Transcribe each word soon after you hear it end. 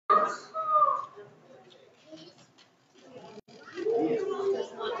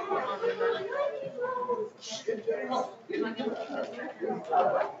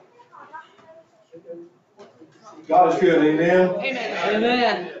God is good, amen? Amen.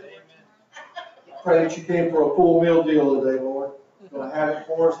 Amen. Pray that you came for a full meal deal today, Lord. He's going to have it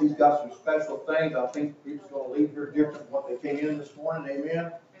for us. He's got some special things. I think people's going to leave here different than what they came in this morning,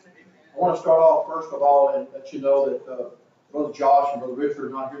 amen? I want to start off, first of all, and let you know that Brother Josh and Brother Richard are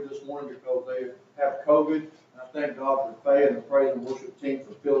not here this morning because they have COVID. And I thank God for Faye and the praise and worship team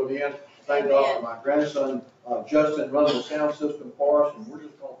for filling in. Thank God for my grandson, Justin, running the sound system for us. And we're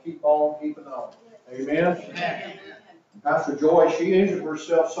just going to keep on keeping on. Amen? Amen. Pastor Joy, she injured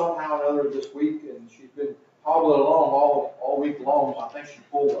herself somehow or another this week, and she's been hobbling along all week long. I think she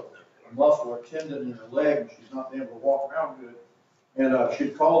pulled a muscle or tendon in her leg, and she's not been able to walk around good. And she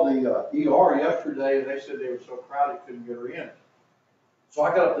called the ER yesterday, and they said they were so crowded they couldn't get her in. So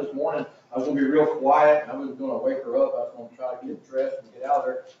I got up this morning. I was going to be real quiet, and I wasn't going to wake her up. I was going to try to get dressed and get out of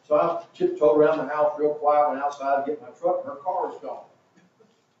there. So I tiptoed around the house real quiet, went outside to get my truck, and her car was gone.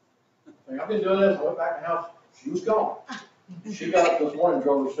 I've been doing this. I went back in the house. She was gone. She got up this morning and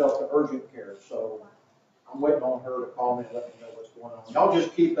drove herself to urgent care. So I'm waiting on her to call me and let me know what's going on. Y'all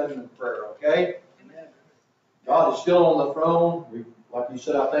just keep them in prayer, okay? God is still on the throne. Like you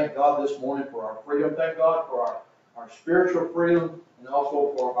said, I thank God this morning for our freedom. Thank God for our spiritual freedom and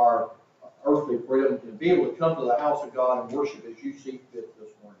also for our earthly freedom to be able to come to the house of God and worship as you see fit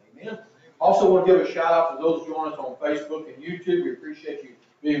this morning. Amen. Also want to give a shout out to those joining us on Facebook and YouTube. We appreciate you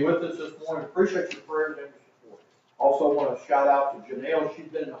being with us this morning. Appreciate your prayers and your support. Also want to shout out to Janelle. She's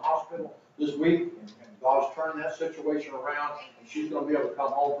been in the hospital this week, and God's turning that situation around, and she's going to be able to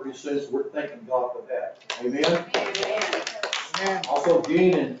come home pretty soon, so we're thanking God for that. Amen? Amen. Also,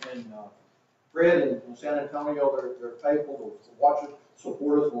 Gene and Fred in San Antonio, they're faithful to watch us,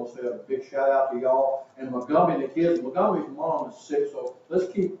 support us. I want to say a big shout out to y'all. And Montgomery, the kids, Montgomery's mom is sick, so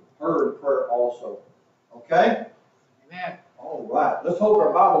let's keep her in prayer also. Okay? Amen. All right. Let's hope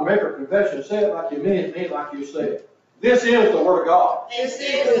our Bible maker confession. Say it like you mean it, like you say it. This is the Word of God. This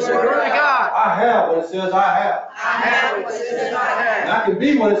is the Word of God. I have what it says I have. I have what it says I have. And I can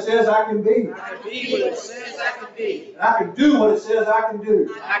be what it says I can be. I can be what it says I can be. And I can do what it says I can do.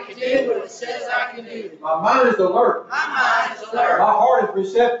 I can do what it says I can do. My mind is alert. My mind is alert. My heart is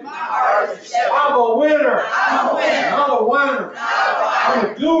receptive. My heart is receptive. I'm a winner. I'm a winner. I'm a winner. I'm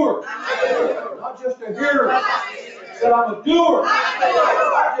a doer. I'm a doer. Not just a hearer. Said I'm a doer.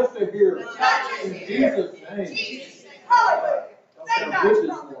 Not just a hearer. In Jesus' name. The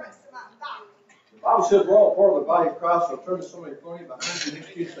Bible says we're all part of the body of Christ, so turn to somebody in front of you behind you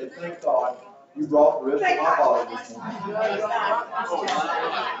next to you and say, thank God you brought the rest of my body this morning.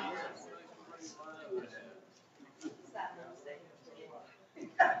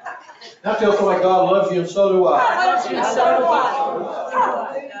 Now tell somebody God loves you and so do I. God loves you and so do I.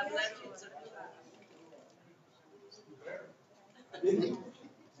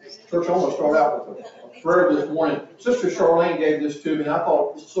 Church, I want to start out with a prayer this morning. Sister Charlene gave this to me, and I thought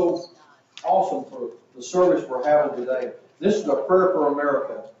it was so awesome for the service we're having today. This is a prayer for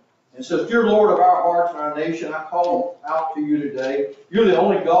America. It says, Dear Lord of our hearts and our nation, I call out to you today. You're the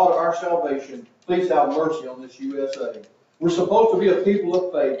only God of our salvation. Please have mercy on this USA. We're supposed to be a people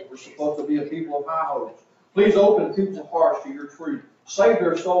of faith. We're supposed to be a people of high hopes. Please open people's hearts to your truth. Save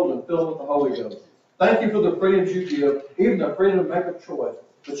their souls and fill them with the Holy Ghost. Thank you for the freedoms you give, even the freedom to make a choice.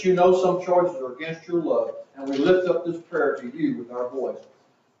 But you know some choices are against your love, and we lift up this prayer to you with our voice.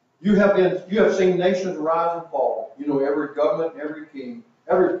 You have seen nations rise and fall. You know every government, every king,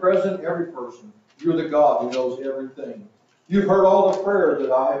 every president, every person. You're the God who knows everything. You've heard all the prayers that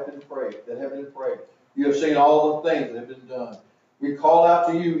have been prayed. You have seen all the things that have been done. We call out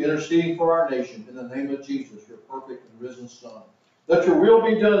to you, interceding for our nation, in the name of Jesus, your perfect and risen Son. Let your will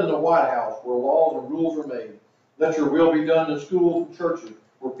be done in the White House, where laws and rules are made. Let your will be done in schools and churches,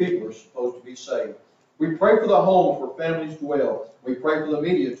 where people are supposed to be saved. We pray for the homes where families dwell. We pray for the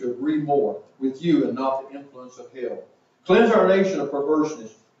media to agree more with you and not the influence of hell. Cleanse our nation of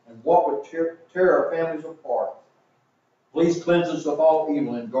perverseness and what would tear our families apart. Please cleanse us of all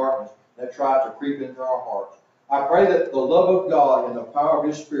evil and darkness that tries to creep into our hearts. I pray that the love of God and the power of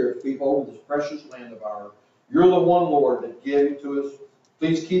His Spirit sweep over this precious land of ours. You're the one, Lord, that gave it to us.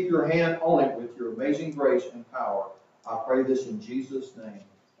 Please keep your hand on it with your amazing grace and power. I pray this in Jesus' name.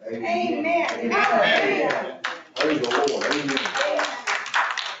 Amen. Amen. Amen. Praise the Lord. Amen.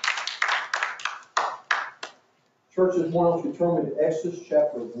 Church, this morning, if you turn me to Exodus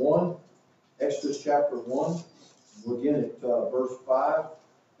chapter 1. Exodus chapter 1. We'll begin at verse 5.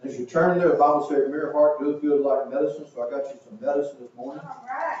 And as you turn there, the Bible says, "Mere heart doeth good like medicine." So I got you some medicine this morning. All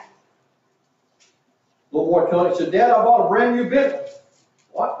right. boy comes, he said, Dad, I bought a brand new Bentley.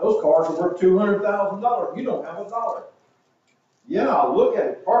 What? Those cars are worth $200,000. You don't have a dollar. Yeah, I look at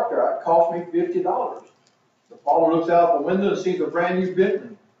it parked there. It cost me $50. The father looks out the window and sees a brand new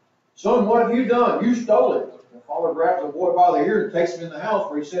Bentley. Son, what have you done? You stole it. The father grabs the boy by the ear and takes him in the house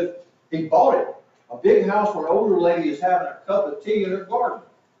where he says he bought it. A big house where an older lady is having a cup of tea in her garden.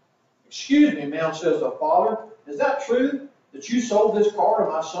 Excuse me, ma'am, says the father. Is that true that you sold this car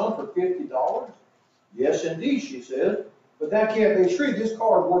to my son for $50? Yes, indeed, she says. But that can't be true. This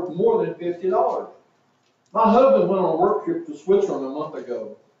car is worth more than $50. My husband went on a work trip to Switzerland a month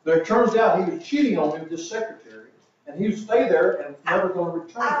ago. But it turns out he was cheating on me with his secretary. And he would stay there and was never going to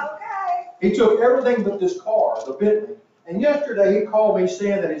return. Okay. He took everything but this car, the Bentley. And yesterday he called me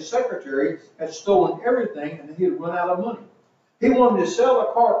saying that his secretary had stolen everything and that he had run out of money. He wanted me to sell the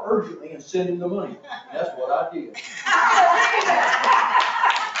car urgently and send him the money. That's what I did.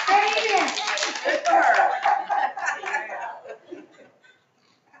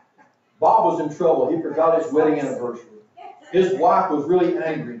 Bob was in trouble. He forgot his wedding anniversary. His wife was really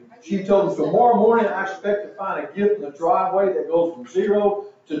angry. She told him, tomorrow morning I expect to find a gift in the driveway that goes from 0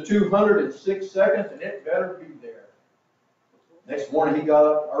 to 206 seconds, and it better be there. Next morning he got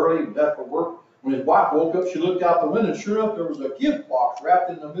up early and left for work. When his wife woke up, she looked out the window, and sure enough, there was a gift box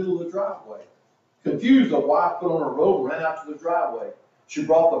wrapped in the middle of the driveway. Confused, the wife put on her robe and ran out to the driveway. She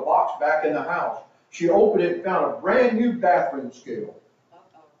brought the box back in the house. She opened it and found a brand new bathroom scale.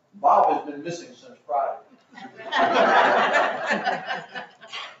 Bob has been missing since Friday.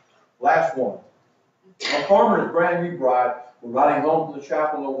 Last one. A farmer and his brand new bride were riding home from the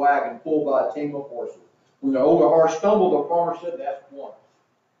chapel in a wagon pulled by a team of horses. When the older horse stumbled, the farmer said, that's one.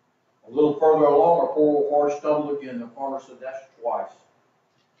 A little further along, a poor old horse stumbled again. The farmer said, that's twice.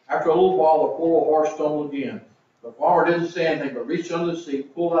 After a little while, the poor old horse stumbled again. The farmer didn't say anything, but reached under the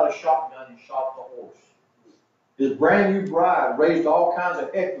seat, pulled out a shotgun, and shot the horse. His brand new bride raised all kinds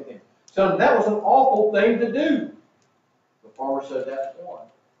of heck with him. Telling him that was an awful thing to do. The farmer said, that's one.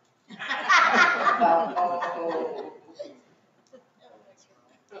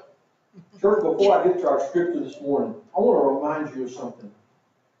 Church, before I get to our scripture this morning, I want to remind you of something.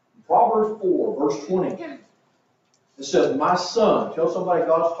 In Proverbs 4, verse 20, it says, my son, tell somebody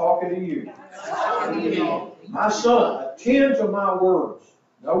God's talking to you. My son, attend to my words.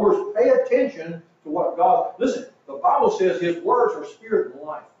 In other words, pay attention to what God, listen, the Bible says his words are spirit and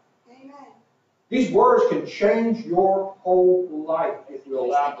life. Amen. These words can change your whole life if we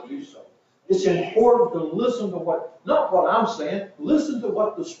allow them to do so. It's important to listen to what, not what I'm saying, listen to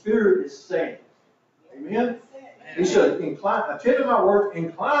what the Spirit is saying. Amen? He said, attend to my words,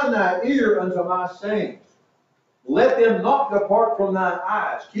 incline thy ear unto my sayings. Let them not depart from thine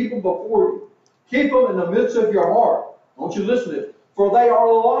eyes. Keep them before you. Keep them in the midst of your heart. Don't you listen to it. For they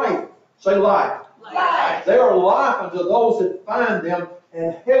are life. Say life. Life. They are life unto those that find them,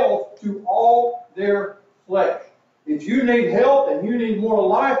 and health to all their flesh. If you need health and you need more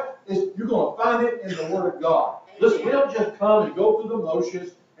life, you're going to find it in the Word of God. Listen, we don't just come and go through the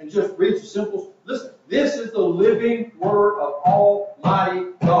motions and just read the simple. Listen, this is the living Word of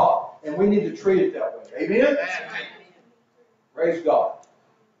Almighty God, and we need to treat it that way. Amen? Praise God.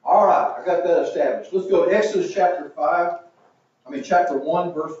 All right, I got that established. Let's go to Exodus chapter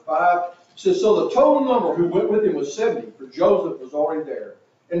 1, verse 5. It says, so the total number who went with him was 70, for Joseph was already there.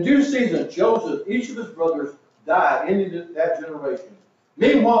 In due season, Joseph, each of his brothers, died in that generation.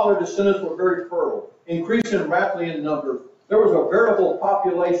 Meanwhile, their descendants were very fertile, increasing rapidly in numbers. There was a veritable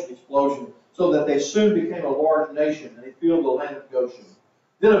population explosion, so that they soon became a large nation, and they filled the land of Goshen.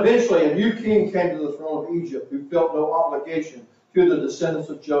 Then eventually a new king came to the throne of Egypt, who felt no obligation to the descendants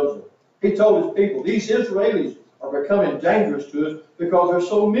of Joseph. He told his people, these Israelis are becoming dangerous to us because there's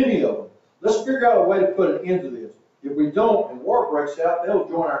so many of them. Let's figure out a way to put an end to this. If we don't, and war breaks out, they'll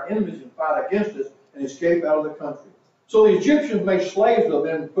join our enemies and fight against us and escape out of the country. So the Egyptians made slaves of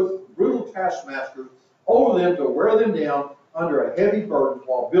them and put brutal taskmasters over them to wear them down under a heavy burden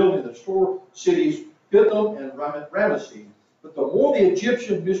while building the store cities Pithom and Ramesses. But the more the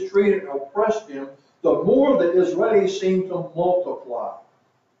Egyptians mistreated and oppressed them, the more the Israelis seemed to multiply.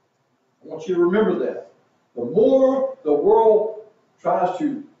 I want you to remember that. The more the world tries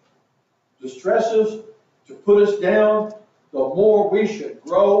to distress us, to put us down, the more we should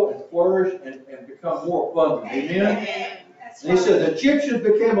grow and flourish and become more abundant. Amen? And he said the Egyptians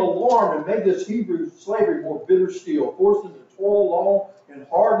became alarmed and made this Hebrew slavery more bitter still, forced them to toil long and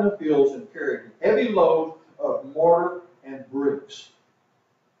hard in the fields and carry heavy loads of mortar and bricks.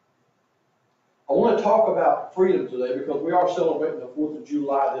 I want to talk about freedom today because we are celebrating the 4th of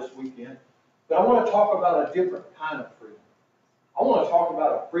July this weekend. But I want to talk about a different kind of freedom. I want to talk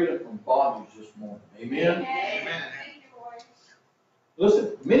about a freedom from bondage this morning. Amen? Amen? Amen.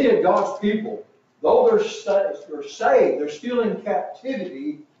 Listen, many of God's people, though they're saved, they're still in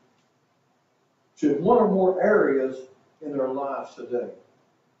captivity to one or more areas in their lives today.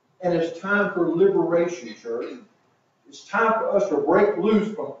 And it's time for liberation, church. It's time for us to break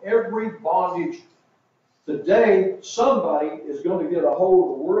loose from every bondage. Today, somebody is going to get a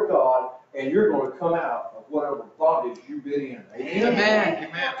hold of the Word of God, and you're going to come out of whatever bondage you've been in. Amen?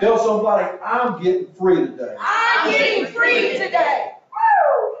 Amen. Tell somebody, I'm getting free today. I'm getting free today.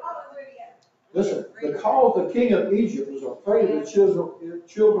 Woo! Hallelujah. Listen, because the king of Egypt was afraid of the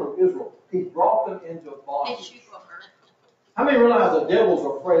children of Israel, he brought them into bondage. How many realize the devil's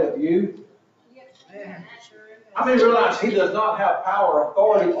afraid of you? How many realize he does not have power or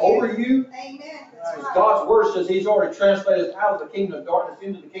authority over you? Amen. As God's word says he's already translated us out of the kingdom of darkness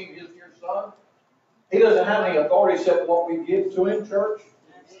into the kingdom of his dear son. He doesn't have any authority except what we give to him, church.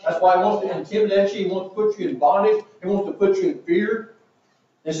 That's why he wants to intimidate you. He wants to put you in bondage. He wants to put you in fear.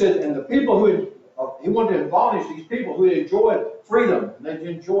 It says, and the people who he wanted to admonish these people who had enjoyed freedom, and they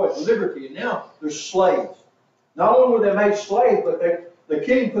enjoyed liberty, and now they're slaves. Not only were they made slaves, but the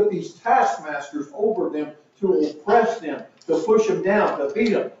king put these taskmasters over them to oppress them, to push them down, to beat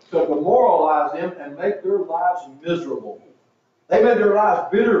them, to demoralize them, and make their lives miserable. They made their lives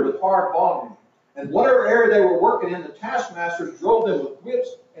bitter with hard bondage. And whatever area they were working in, the taskmasters drove them with whips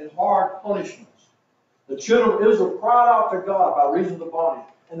and hard punishments. The children of Israel cried out to God by reason of the bondage,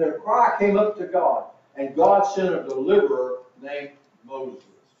 and their cry came up to God, and God sent a deliverer named Moses.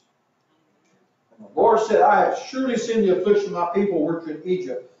 And the Lord said, I have surely seen the affliction of my people which are in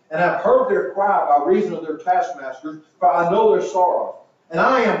Egypt, and I have heard their cry by reason of their taskmasters, for I know their sorrow. And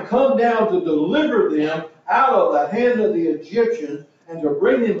I am come down to deliver them out of the hand of the Egyptians, and to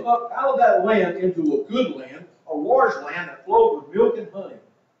bring them up out of that land into a good land, a large land that flows with milk and honey.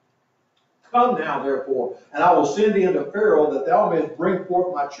 Come now, therefore, and I will send thee unto Pharaoh, that thou mayest bring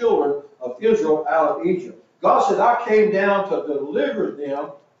forth my children of Israel out of Egypt. God said, I came down to deliver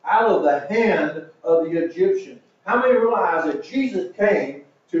them out of the hand of the Egyptian. How many realize that Jesus came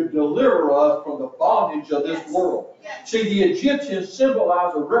to deliver us from the bondage of this world? See, the Egyptians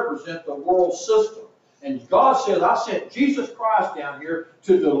symbolize or represent the world system. And God says, I sent Jesus Christ down here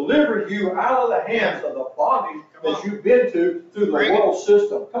to deliver you out of the hands of the bondage that you've been to through the world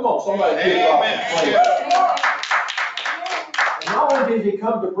system. Come on, somebody give God some praise. And not only did he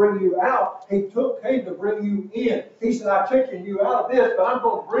come to bring you out, he came to bring you in. He said, I've taken you out of this, but I'm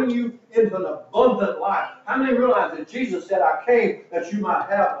going to bring you into an abundant life. How many realize that Jesus said, I came that you might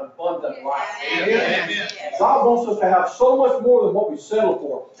have an abundant life? Amen? Amen. God wants us to have so much more than what we settle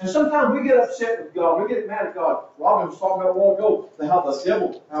for. And sometimes we get upset with God. We get mad at God. Robin was talking about a while ago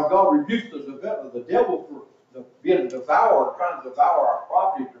how God rebukes the devil for being a devourer, trying to devour our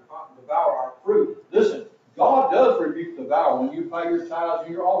property, to devour our fruit. Listen, God does rebuke the devourer when you pay your tithes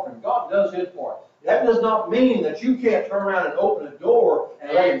and your offering. God does his part. That does not mean that you can't turn around and open a door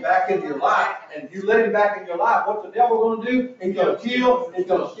and let him back into your life. And if you let him back in your life, what's the devil going to do? He's going to kill, he's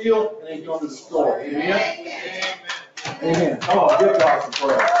going to steal, and he's going to destroy. Amen? Amen. Come on, give God some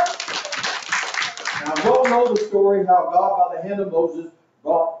praise. Now, we all know the story how God, by the hand of Moses,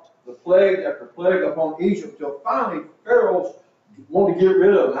 brought the plague after plague upon Egypt until finally Pharaoh wanted to get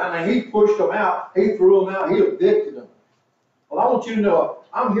rid of them. I mean, he pushed them out. He threw them out. He evicted them. Well, I want you to know,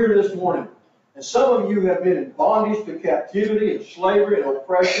 I'm here this morning, and some of you have been in bondage to captivity and slavery and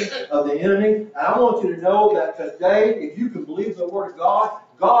oppression of the enemy. And I want you to know that today, if you can believe the Word of God,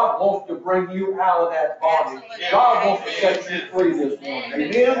 God wants to bring you out of that bondage. God wants to set you free this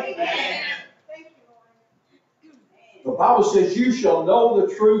morning. Amen? The Bible says, you shall know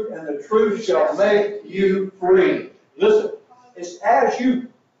the truth, and the truth shall make you free. Listen, it's as you.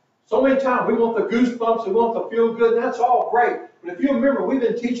 So many times we want the goosebumps, we want the feel good, and that's all great. But if you remember, we've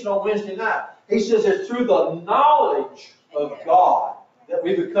been teaching on Wednesday night. He says it's through the knowledge of God that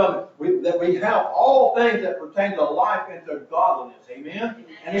we have all things that pertain to life and to godliness. Amen?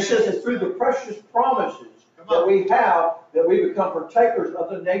 And he says it's through the precious promises that we have that we become partakers of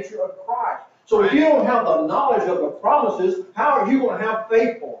the nature of Christ. So if you don't have the knowledge of the promises, how are you going to have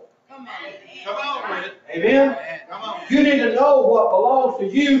faith for them? Come on, Amen? Come on. You need to know what belongs to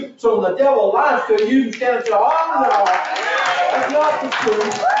you, so when the devil lies to you, you stand and say, oh no, that's not the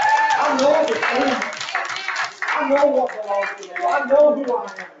truth. I know the truth. I know what belongs to me. I know who I am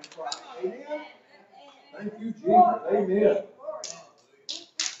in Christ. Amen? Thank you, Jesus. Amen.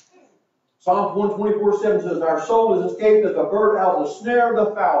 Psalms 124:7 says, our soul is escaped as a bird out of the snare of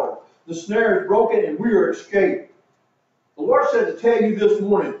the fowler. The snare is broken and we are escaped. The Lord said to tell you this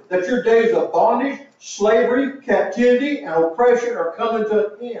morning that your days of bondage, slavery, captivity, and oppression are coming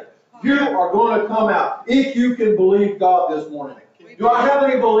to an end. You are going to come out if you can believe God this morning. Do I have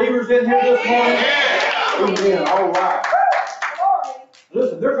any believers in here this morning? Amen. All right.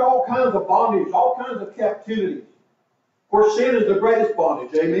 Listen, there's all kinds of bondage, all kinds of captivity. Where sin is the greatest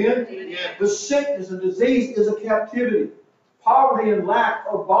bondage. Amen? The sickness and disease is a captivity. Poverty and lack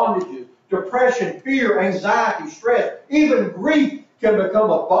are bondages. Depression, fear, anxiety, stress, even grief can become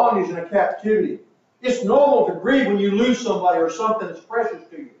a bondage and a captivity. It's normal to grieve when you lose somebody or something that's precious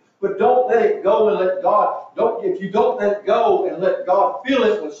to you. But don't let it go and let God, if you don't let it go and let God fill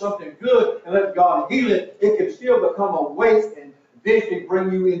it with something good and let God heal it, it can still become a weight and eventually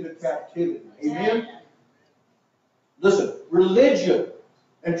bring you into captivity. Amen? Listen, religion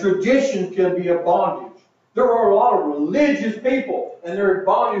and tradition can be a bondage. There are a lot of religious people, and they're in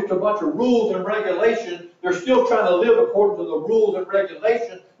bondage to a bunch of rules and regulations. They're still trying to live according to the rules and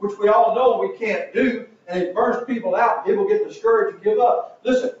regulations, which we all know we can't do, and it burns people out. People get discouraged and give up.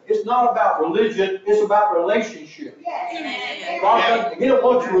 Listen, it's not about religion, it's about relationship. God, He don't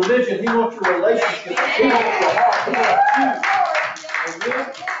want your religion, He wants your relationship. He wants your heart, He wants you.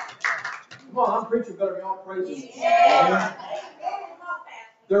 Amen? Come on, I'm preaching better than y'all praising. Amen?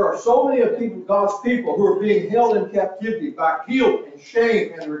 There are so many of people, God's people, who are being held in captivity by guilt and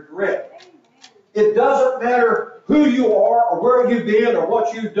shame and regret. It doesn't matter who you are or where you've been or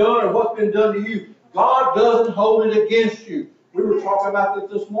what you've done or what's been done to you. God doesn't hold it against you. We were talking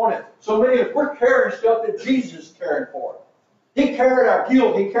about this morning. So many of us, we're carrying stuff that Jesus is carrying for us. He carried our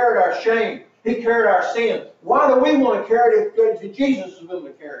guilt. He carried our shame. He carried our sin. Why do we want to carry it if Jesus is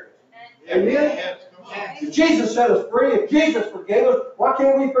willing to carry it? Amen? If Jesus set us free, if Jesus forgave us, why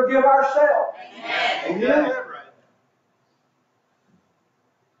can't we forgive ourselves? Amen?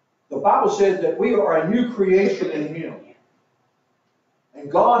 The Bible says that we are a new creation in Him.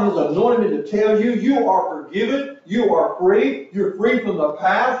 And God has anointed me to tell you, you are forgiven, you are free, you're free from the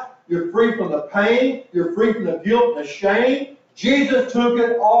past, you're free from the pain, you're free from the guilt and the shame. Jesus took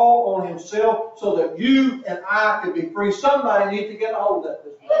it all on Himself so that you and I could be free. Somebody needs to get a hold of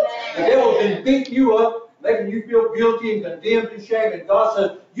this. The devil's been beating you up, making you feel guilty and condemned and shame. And God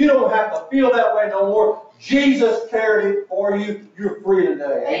says, you don't have to feel that way no more. Jesus carried it for you. You're free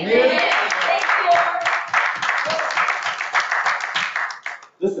today. Amen?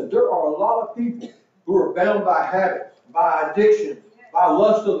 Listen, there are a lot of people who are bound by habits, by addictions, by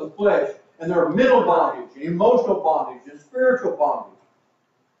lust of the flesh. And there are mental bondage, and emotional bondage, and spiritual bondage.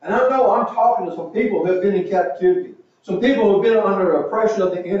 And I know I'm talking to some people who have been in captivity. Some people who have been under the oppression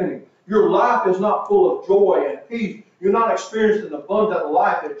of the enemy. Your life is not full of joy and peace. You're not experiencing the abundant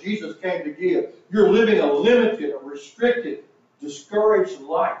life that Jesus came to give. You're living a limited, a restricted, discouraged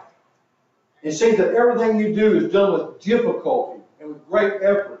life. It seems that everything you do is done with difficulty and with great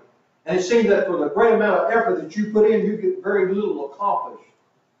effort. And it seems that for the great amount of effort that you put in, you get very little accomplished.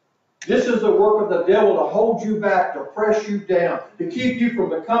 This is the work of the devil to hold you back, to press you down, to keep you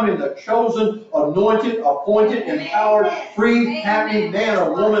from becoming the chosen, anointed, appointed, empowered, free, happy man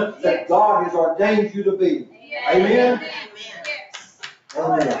or woman that God has ordained you to be. Amen?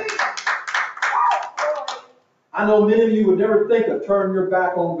 Amen. I know many of you would never think of turning your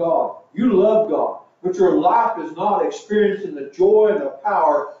back on God. You love God, but your life is not experiencing the joy and the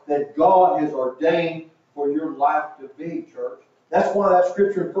power that God has ordained for your life to be, church. That's why that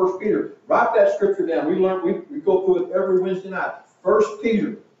scripture in 1 Peter, write that scripture down. We go through it every Wednesday night. 1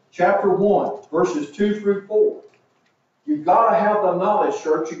 Peter chapter 1, verses 2 through 4. You've got to have the knowledge,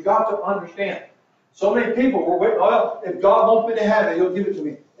 church. You've got to understand. So many people were waiting, well, if God wants me to have it, He'll give it to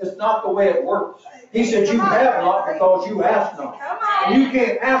me. It's not the way it works. He said you have not because you ask not. And you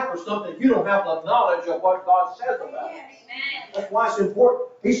can't ask for something if you don't have the knowledge of what God says about it. That's why it's important.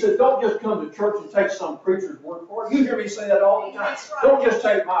 He said, don't just come to church and take some preacher's word for it. You hear me say that all the time. Don't just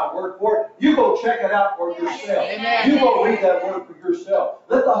take my word for it. You go check it out for yourself. You go read that word for yourself.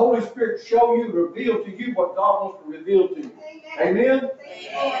 Let the Holy Spirit show you, reveal to you what God wants to reveal to you. Amen?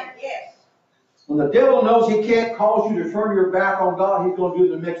 Yes. When the devil knows he can't cause you to turn your back on God, he's going to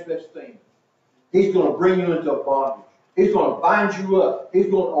do the next best thing. He's going to bring you into bondage. He's going to bind you up. He's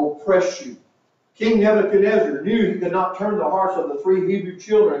going to oppress you. King Nebuchadnezzar knew he could not turn the hearts of the 3 Hebrew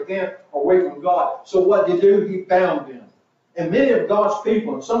children again away from God. So what did he do? He bound them. And many of God's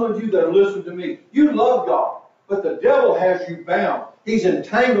people, and some of you that are listening to me, you love God, but the devil has you bound. He's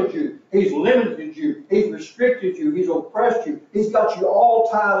entangled you. He's limited you. He's restricted you. He's oppressed you. He's got you all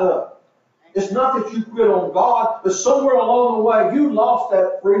tied up. It's not that you quit on God, but somewhere along the way, you lost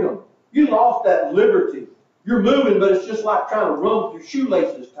that freedom. You lost that liberty. You're moving, but it's just like trying to run with your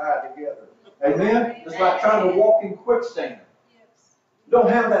shoelaces tied together. Amen? It's like trying to walk in quicksand. You don't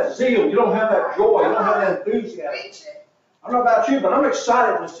have that zeal. You don't have that joy. You don't have that enthusiasm. I don't know about you, but I'm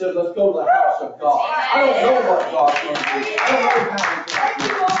excited when it says, let's go to the house of God. I don't know what God's going to do. I don't know how He's going to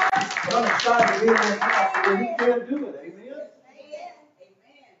do it. But I'm excited to be in that house where He can do it.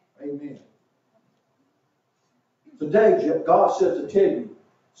 Amen? Amen. Today, God says to tell you,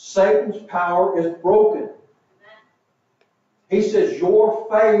 Satan's power is broken. He says, your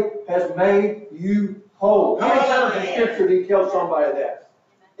faith has made you whole. How many times in Scripture did He tell somebody that?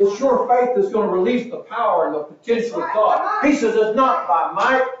 It's your faith that's going to release the power and the potential of God. He says, it's not by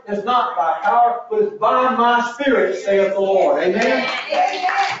might, it's not by power, but it's by my Spirit, saith the Lord. Amen?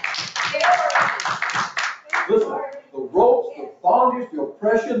 Listen, the ropes, the bondage, the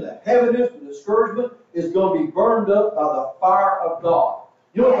oppression, the heaviness, the discouragement is going to be burned up by the fire of God.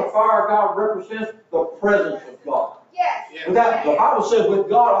 You know what the fire of God represents? The presence of God. Without, the Bible says, with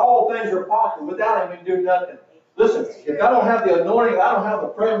God all things are possible. Without Him we can do nothing. Listen, if I don't have the anointing, I don't have the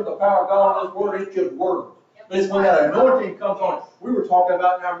presence, the power of God on this word, it's just words. But it's when that anointing comes on. We were talking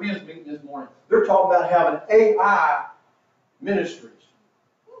about in our men's meeting this morning. They're talking about having AI ministries.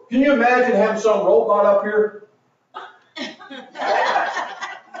 Can you imagine having some robot up here?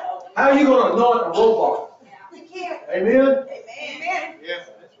 How are you going to anoint a robot? You can't. Amen? Amen. Yeah,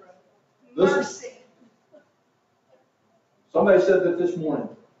 that's right. Listen, Mercy. somebody said that this morning.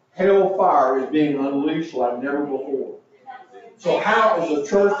 Hell fire is being unleashed like never before. So how is the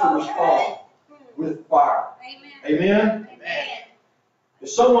church to respond? With fire. Amen? If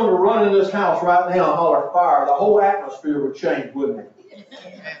someone were running this house right now and holler fire, the whole atmosphere would change, wouldn't it?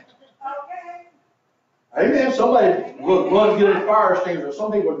 Amen. Somebody would run to get a fire extinguisher.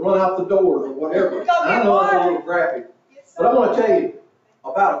 Somebody would run out the doors or whatever. And I know that's a little graphic. But I want to tell you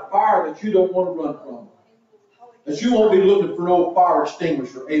about a fire that you don't want to run from. That you won't be looking for no fire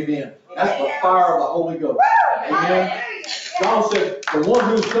extinguisher. Amen. That's the fire of the Holy Ghost. Amen. John said, the one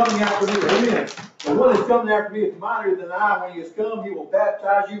who's coming after me, amen. The one who's coming after me is mightier than I. When He has come, He will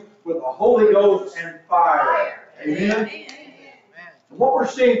baptize you with the Holy Ghost and fire. Amen. And what we're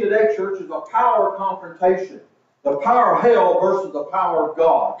seeing today, church, is a power confrontation. The power of hell versus the power of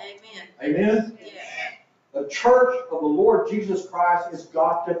God. Amen. The church of the Lord Jesus Christ has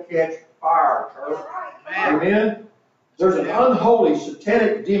got to catch fire, church. Amen. There's an unholy,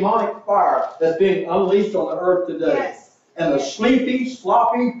 satanic, demonic fire that's being unleashed on the earth today. And the sleepy,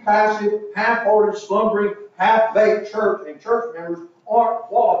 sloppy, passive, half-hearted, slumbering, half-baked church and church members aren't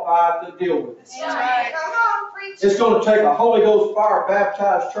qualified to deal with it. It's going to take a Holy Ghost fire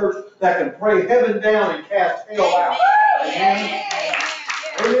baptized church that can pray heaven down and cast hell out. Amen.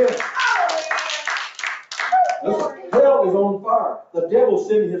 Amen. Listen, hell is on fire. The devil's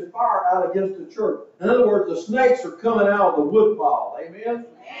sending his fire out against the church. In other words, the snakes are coming out of the woodpile. Amen?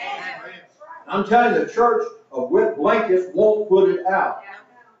 I'm telling you, the church of wet blankets won't put it out.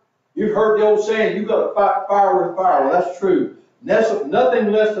 You've heard the old saying, you've got to fight fire with fire. Well, that's true.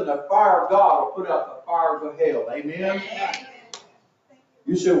 Nothing less than the fire of God will put out the fires of hell. Amen?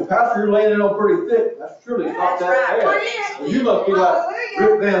 You say, well, Pastor, you're laying it on pretty thick. That's truly not that bad. Well, you must be like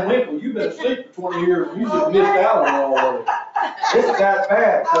Rip Van Winkle. You've been asleep for 20 years and you just missed out on all of it. It's that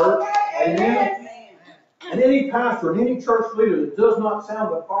bad, church. Amen? And any pastor and any church leader that does not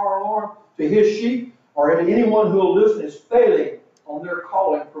sound the fire alarm to his sheep or to anyone who will listen is failing on their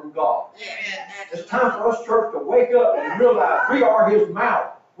calling from God. It's time for us, church, to wake up and realize we are His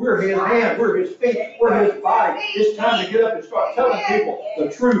mouth. We're His hands. We're His feet. We're His body. It's time to get up and start telling people the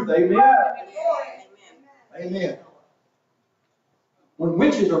truth. Amen? Amen. When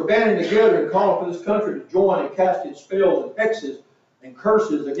witches are banding together and calling for this country to join and casting spells and hexes and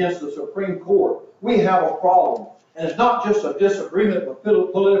curses against the Supreme Court, we have a problem. And it's not just a disagreement with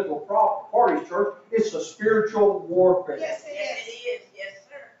political parties, church. It's a spiritual warfare. Yes, it is. Yes,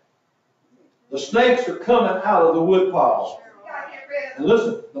 sir. The snakes are coming out of the woodpile. And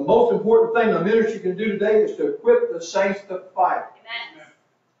listen, the most important thing the ministry can do today is to equip the saints to fight.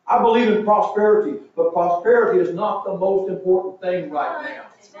 I believe in prosperity, but prosperity is not the most important thing right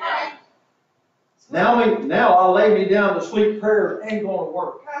now. Now I lay me down to sleep, prayers ain't going to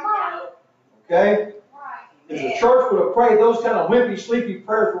work. Okay? If the church would have prayed those kind of wimpy, sleepy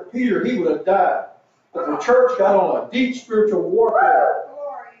prayers for Peter, he would have died. But the church got on a deep spiritual warfare.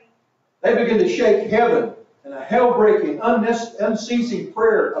 They began to shake heaven, and a hell-breaking, unceasing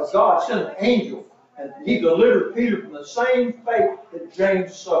prayer of God sent an angel, and He delivered Peter from the same fate that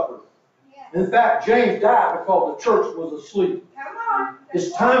James suffered. In fact, James died because the church was asleep.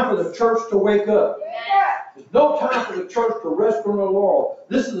 It's time for the church to wake up. There's no time for the church to rest on the laurel.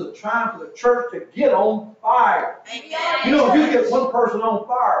 This is a time for the church to get on fire. You know, if you get one person on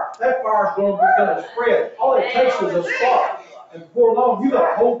fire, that fire is going to spread. All it takes is a spark. And before long, you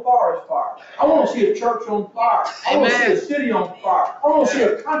got a whole forest fire. I want to see a church on fire. I want to see a city on fire. I want to see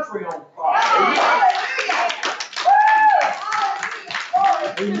a country on fire.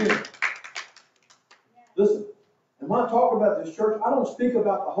 Amen. Listen, and when I talk about this church, I don't speak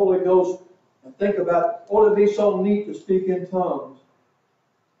about the Holy Ghost and think about, oh, it'd be so neat to speak in tongues.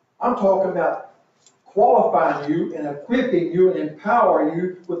 I'm talking about qualifying you and equipping you and empowering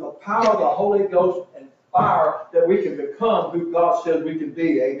you with the power of the Holy Ghost and fire that we can become who God says we can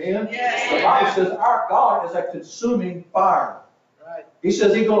be. Amen? Yes. The Bible says our God is a consuming fire. Right. He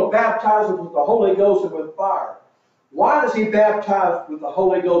says He's going to baptize us with the Holy Ghost and with fire. Why does He baptize with the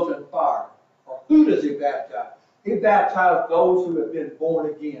Holy Ghost and fire? Or who does He baptize? He baptized those who have been born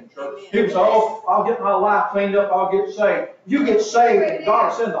again, church. He was, oh, I'll get my life cleaned up, I'll get saved. You get saved, and God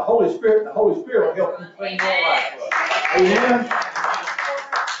will send the Holy Spirit, and the Holy Spirit will help you clean your life up. Amen?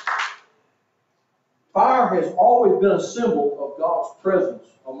 Fire has always been a symbol of God's presence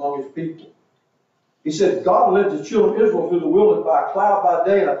among His people. He said, God led the children of Israel through the wilderness by a cloud by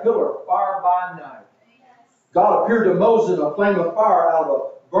day and a pillar of fire by night. God appeared to Moses in a flame of fire out of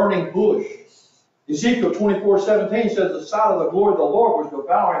a burning bush. Ezekiel 24:17 says, the sight of the glory of the Lord was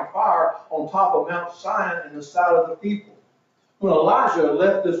devouring fire on top of Mount Sinai in the sight of the people. When Elijah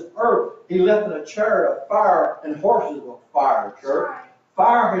left this earth, he left in a chariot of fire and horses of fire, church.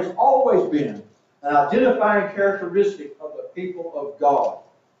 Fire has always been an identifying characteristic of the people of God.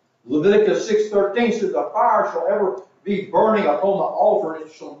 Leviticus 6:13 says, the fire shall ever be burning upon the altar, and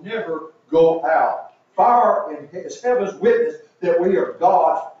it shall never go out. Fire is heaven's witness that we are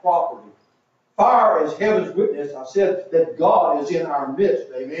God's property. Fire is heaven's witness. I said that God is in our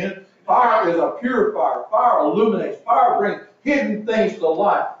midst. Amen. Fire is a purifier. Fire illuminates. Fire brings hidden things to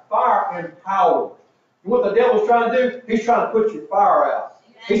light. Fire empowers. And what the devil's trying to do, he's trying to put your fire out.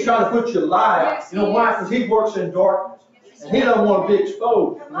 He's trying to put your light out. You know why? Because he works in darkness. And he doesn't want to be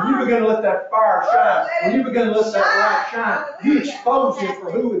exposed. When you begin to let that fire shine, when you begin to let that light shine, you expose him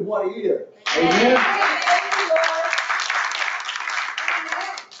for who and what he is. Amen.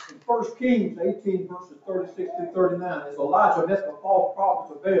 1 Kings 18 verses 36 through 39, as Elijah met the false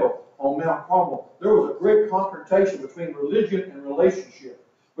prophets of Baal on Mount Carmel, there was a great confrontation between religion and relationship,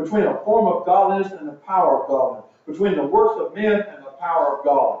 between a form of godliness and the power of godliness, between the works of men and the power of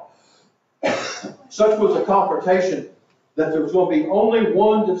God. Such was the confrontation that there was going to be only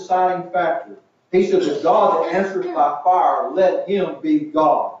one deciding factor. He said, the God that answers by fire, let him be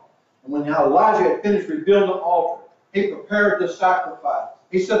God. And when Elijah had finished rebuilding the altar, he prepared the sacrifice.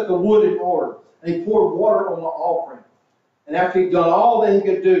 He set the wood in order, and he poured water on the offering. And after he'd done all that he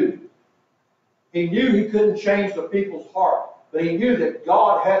could do, he knew he couldn't change the people's heart, but he knew that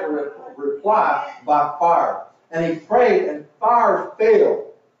God had to reply by fire. And he prayed, and fire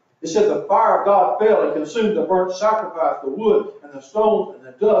fell. It said the fire of God fell and consumed the burnt sacrifice, the wood, and the stones, and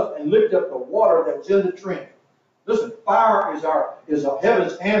the dust, and licked up the water that was in the trench. Listen, fire is a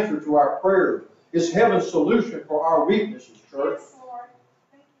heaven's answer to our prayers. It's heaven's solution for our weaknesses, church.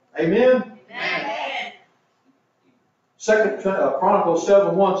 Amen? Amen. 2 Chronicles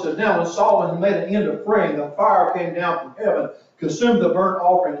 7:1 says, now when Solomon had made an end of praying, the fire came down from heaven, consumed the burnt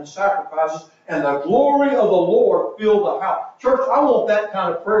offering and sacrifices, and the glory of the Lord filled the house. Church, I want that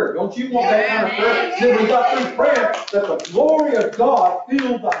kind of prayer. Don't you want that kind of prayer? Then we got through prayer that the glory of God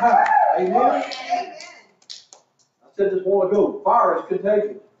filled the house. Amen? I said this a while ago, fire is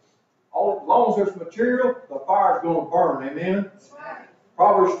contagious. As long as there's material, the fire is going to burn. Amen?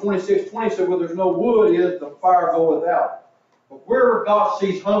 Proverbs 26:20 said, where there's no wood is, the fire goeth out. But wherever God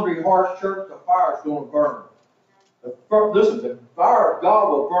sees hungry hearts, church, the fire is going to burn. Listen, the fire of God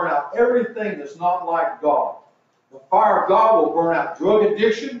will burn out everything that's not like God. The fire of God will burn out drug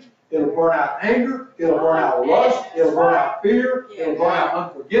addiction. It'll burn out anger. It'll burn out lust. It'll burn out fear. It'll burn out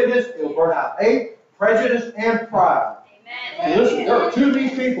unforgiveness. It'll burn out hate, prejudice, and pride. And listen, there are too many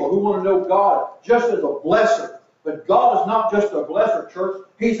people who want to know God just as a blesser. But God is not just a blesser, church.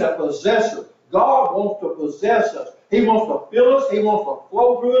 He's a possessor. God wants to possess us. He wants to fill us. He wants to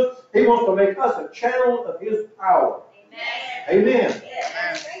flow through us. He wants to make us a channel of His power. Amen.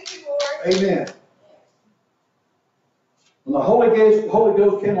 Amen. Thank you, Lord. Amen. When the Holy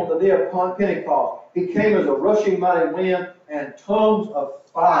Ghost came on the day of Pentecost, He came as a rushing mighty wind and tongues of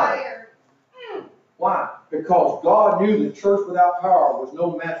fire. Why? Because God knew the church without power was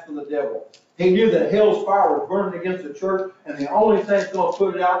no match for the devil. He knew that hell's fire was burning against the church, and the only thing that's going to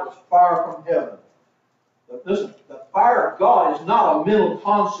put it out was fire from heaven. But listen, the fire of God is not a mental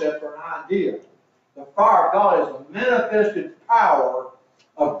concept or an idea. The fire of God is a manifested power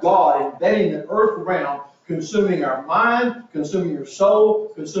of God invading the earth realm consuming our mind, consuming your soul,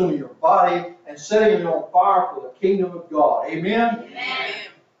 consuming your body, and setting it on fire for the kingdom of God. Amen? Amen.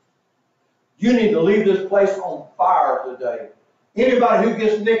 You need to leave this place on fire today. Anybody who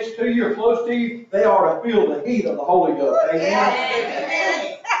gets next to you or close to you, they ought to feel the heat of the Holy Ghost. Amen?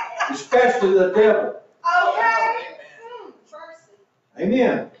 Amen. Especially the devil. Okay.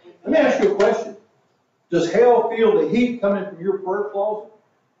 Amen. Let me ask you a question. Does hell feel the heat coming from your prayer closet?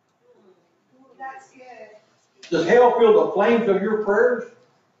 That's good. Does hell feel the flames of your prayers?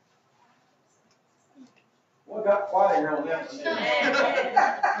 Well, I got quiet here on that.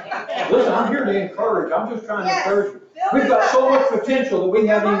 Listen, I'm here to encourage. I'm just trying to encourage you. We've got so much potential that we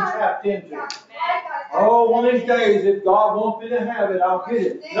haven't even tapped into. Oh, one of these days, if God wants me to have it, I'll get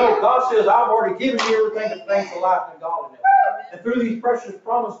it. No, God says, I've already given you everything that pertains to life and godliness. And through these precious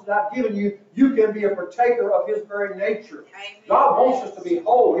promises I've given you, you can be a partaker of His very nature. God wants us to be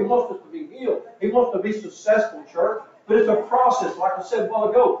whole. He wants us to be healed. He wants to be successful, church. But it's a process. Like I said a while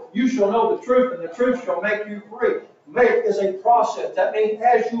ago, you shall know the truth, and the truth shall make you free. Make is a process. That means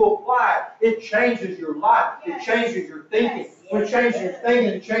as you apply it, it changes your life. It changes your thinking. When it changes your thinking,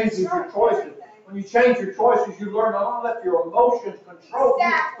 it changes your choices. When you change your choices, you learn not to let your emotions control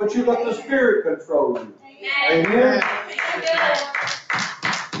you, but you let the Spirit control you. Amen?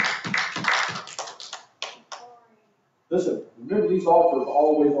 Listen, remember these altars are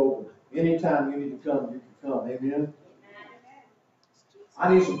always open. Anytime you need to come, you can come. Amen?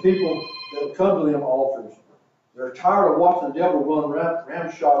 I need some people that will come to them altars. They're tired of watching the devil run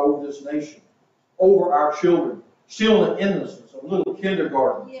ramshot over this nation, over our children, stealing the innocence of little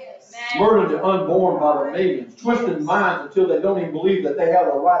kindergarten, murdering the unborn by the millions, twisting minds until they don't even believe that they have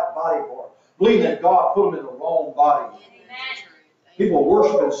the right body for it, believing that God put them in the wrong body. People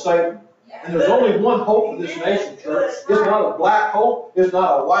worshiping Satan. And there's only one hope for this nation, church. It's not a black hope. It's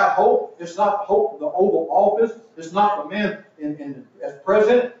not a white hope. It's not the hope of the Oval Office. It's not the man as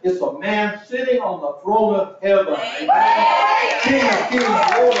president. It's a man sitting on the throne of heaven. Amen. King of kings,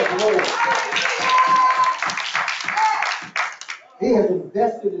 Lord of lords. He has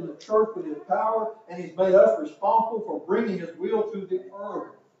invested in the church with His power, and He's made us responsible for bringing His will to the earth.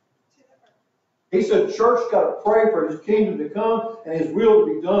 He said, church got to pray for His kingdom to come and His will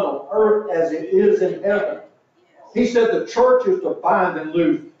to be done on earth as it is in heaven. He said the church is to bind and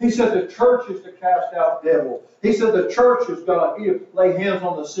loose. He said the church is to cast out devils. He said the church is going to lay hands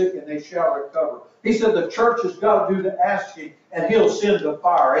on the sick and they shall recover. He said the church has got to do the asking and He'll send the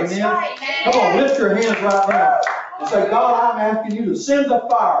fire. Amen? Come on, lift your hands right now and say, God, I'm asking you to send the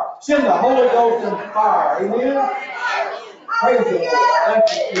fire. Send the Holy Ghost and fire. Amen? Praise the Lord.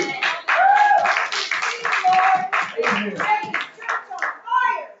 Thank you, Jesus. Amen.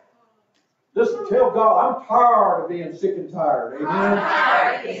 Listen, tell God, I'm tired of being sick and tired. Amen?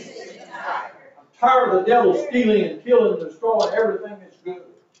 I'm tired of the devil stealing and killing and destroying everything that's good.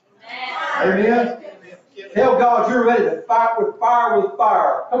 Amen? Tell God you're ready to fight with fire with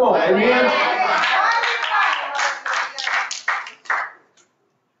fire. Come on, amen?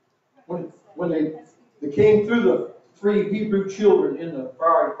 When they came through the 3 Hebrew children in the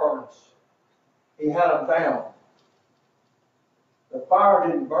fiery furnace, He had them bound. The fire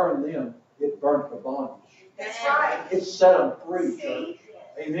didn't burn them, it burnt the bondage. That's right. It set them free, church.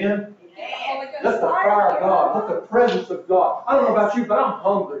 Amen? Let the fire of God, let the presence of God. I don't know about you, but I'm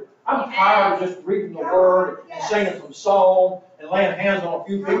hungry. I'm tired of just reading the Word and singing some songs and laying hands on a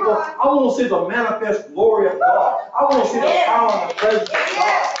few people. I want to see the manifest glory of God. I want to see the power and the presence of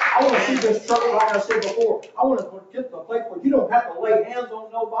God. I want to see this church, like I said before. I want to get to the place where you don't have to lay hands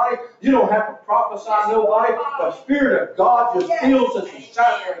on nobody. You don't have to prophesy to nobody. The Spirit of God just fills us and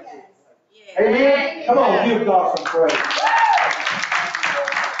saturates us. Amen? Come on, give God some praise.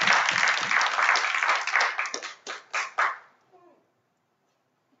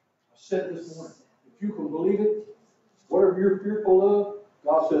 I said this morning, if you can believe it, whatever you're fearful of,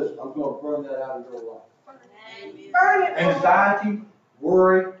 God says, I'm going to burn that out of your life. Anxiety,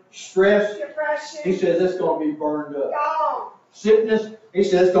 worry, stress, He says it's going to be burned up. Sickness, He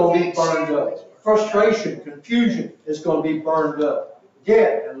says it's going to be burned up. Frustration, confusion, it's going to be burned up.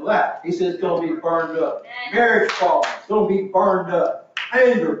 Debt and lack, He says it's going to be burned up. Marriage problems, it's going to be burned up.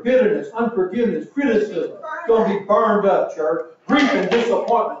 Anger, bitterness, unforgiveness, criticism, it's going to be burned up, church. Grief and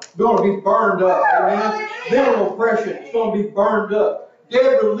disappointment, it's going to be burned up. Amen. Mental oppression, it's going to be burned up.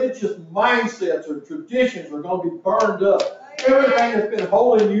 Dead religious mindsets or traditions are going to be burned up. Everything that's been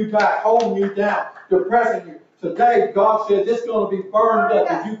holding you back, holding you down, depressing you. Today, God says it's going to be burned up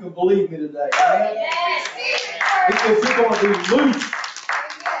if you can believe me today. Amen? He says you're going to be loose.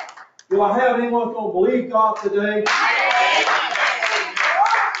 Do I have anyone who's going to believe God today?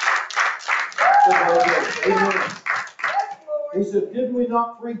 Amen. He said, did we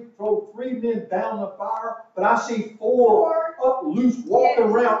not throw 3 men down the fire? But I see 4 up loose walking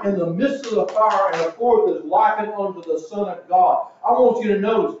around in the midst of the fire, and the 4th is likened unto the Son of God. I want you to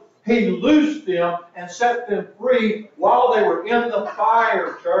notice, He loosed them and set them free while they were in the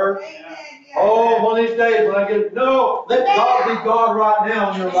fire, church. Oh, one of these days when I get, no, let God be God right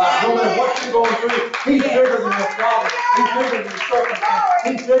now in your life. No matter what you're going through, He's bigger than your problem. He's bigger than your circumstance.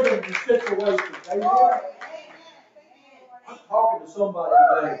 He's bigger than your situation. Amen. I'm talking to somebody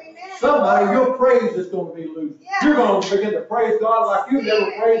today. Somebody, your praise is going to be loose. You're going to begin to praise God like you've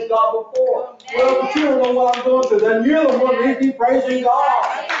never praised God before. Well, but you don't know what I'm going through. Then you're the one that needs to be praising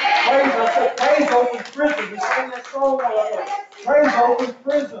God. Praise, I said, praise opens prison. We sang that song. Praise opens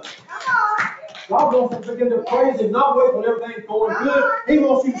prison. God wants us to begin to praise Him, not wait when everything's going good. He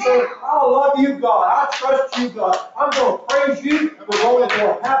wants you to say, I love you, God. I trust you, God. I'm going to praise you for all that's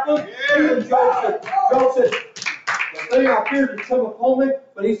going to happen. Even Job said, the thing I feared to come upon me,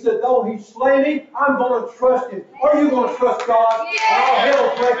 but he said, though He slay me, I'm going to trust Him. Are you going to trust God? When all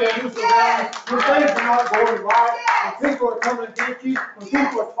hell's breaking loose around you, when things are not going right, when people are coming against you, when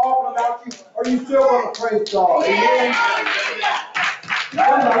people are talking about you, are you still going to praise God? Amen?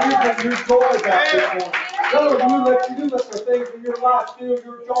 Somebody, you get your joy back this morning. God, you let the things in your life steal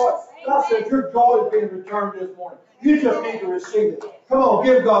your joy. God said your joy is being returned this morning. You just need to receive it. Come on,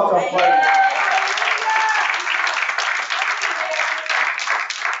 give God some praise.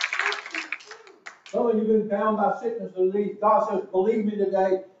 Some of you have been bound by sickness and disease. God says, believe me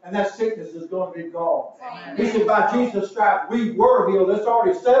today, and that sickness is going to be gone. He said, by Jesus' stripes, we were healed. It's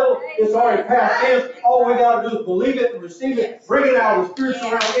already settled. It's already passed in. All we got to do is believe it and receive it. Bring it out of the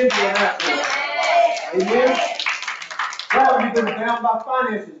spiritual realm into the natural realm. Amen. Some of you have been bound by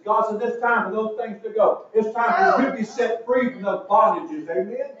finances. God says, it's time for those things to go. It's time for you to be set free from those bondages.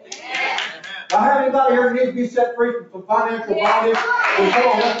 Amen. Now, have anybody here need to be set free from some financial bondage? Well, come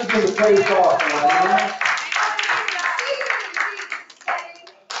on, let's begin to praise God. Amen.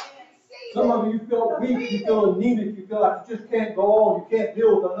 Some of you feel weak, you feel anemic, you feel like you just can't go on, you can't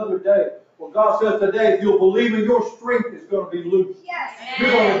deal with another day. Well, God says today, if you'll believe me, your strength is going to be loose.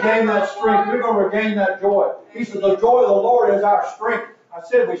 You're going to gain that strength. You're going to regain that joy. He said, the joy of the Lord is our strength. I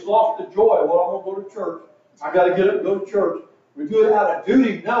said, we lost the joy. Well, I'm going to go to church. I got to get up and go to church. We do it out of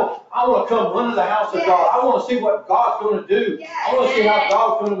duty. No, I want to come run to the house of God. I want to see what God's going to do. I want to see how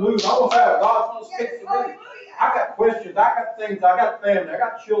God's going to move. I want to see how God's going to speak to me. I got questions. I got things. I got family. I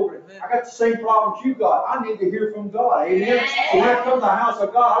got children. I got the same problems you got. I need to hear from God. Amen. So when I come to the house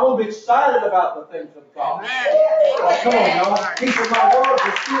of God, I want to be excited about the things of God. Oh, come on, y'all. He said, my words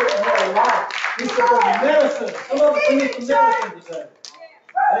are spirit and they're life. He said, there's medicine. Some of us need some medicine today.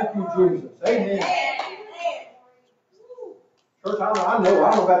 Thank you, Jesus. Amen. Church, I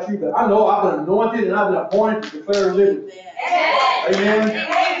know about you, but I know I've been anointed and I've been appointed to declare liberty. Amen.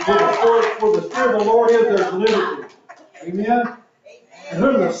 For the Spirit of the Lord is, there's liberty. Amen. And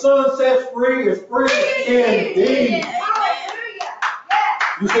whom the Son sets free is free indeed.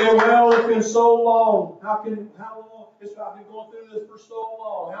 You say, well, it's been so long. How long? I've been going through this for so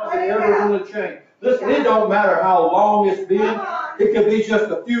long. How's it ever going to change? Listen, it don't matter how long it's been. It could be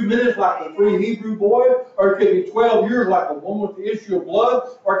just a few minutes like the 3 Hebrew boys, or it could be 12 years like the one with the issue of blood,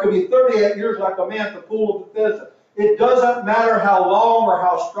 or it could be 38 years like the man at the pool of Bethesda. It doesn't matter how long or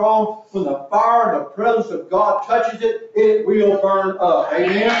how strong. When the fire and the presence of God touches it, it will burn up.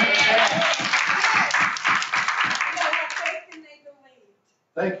 Amen?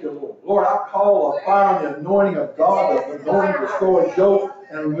 Thank you, Lord. Lord, I call a fire on the anointing of God, the anointing to destroy yokes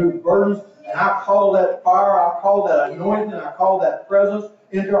and remove burdens. And I call that fire, I call that anointing, I call that presence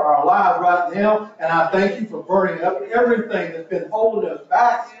into our lives right now. And I thank you for burning up everything that's been holding us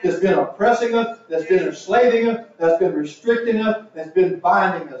back, that's been oppressing us, that's been enslaving us, that's been restricting us, that's been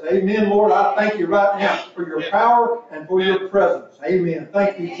binding us. Amen, Lord. I thank you right now for your power and for your presence. Amen.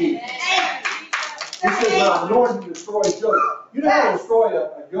 Thank you, Jesus. He says, I'm anointed to destroy yokes. You know how to destroy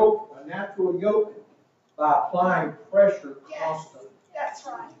a yoke, a natural yoke? By applying pressure constantly. That's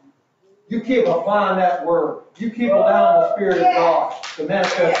right. You keep applying that word. You keep allowing the Spirit of God to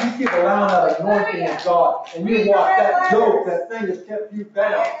manifest. You keep allowing that anointing of God. And you watch that yoke, that thing that's kept you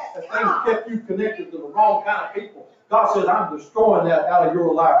bound, that thing that's kept you connected to the wrong kind of people. God says, I'm destroying that out of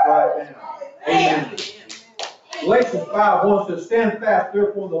your life right now. Amen. Galatians 5:1 says, stand fast,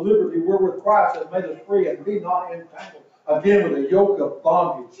 therefore, in the liberty wherewith Christ has made us free, and be not entangled again with a yoke of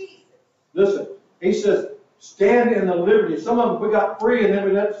bondage. Listen, he says, stand in the liberty. Some of us, we got free, and then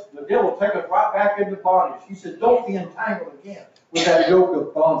we let the devil take us right back into bondage. He said, don't be entangled again with that yoke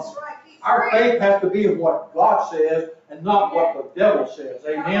of bondage. Our faith has to be in what God says and not what the devil says.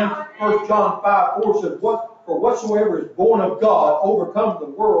 Amen. 1 John 5:4 says, For whatsoever is born of God overcomes the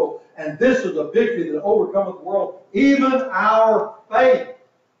world, and this is the victory that overcometh the world, even our faith.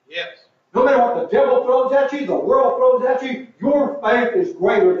 Yes. No matter what the devil throws at you, the world throws at you, your faith is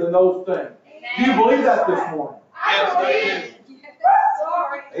greater than those things. Do you believe that this morning? Yes, I do.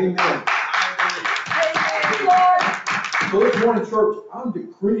 Sorry. Amen. Thank you, Lord. So this morning, church, I'm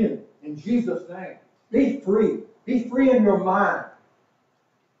decreeing in Jesus' name, be free. Be free in your mind.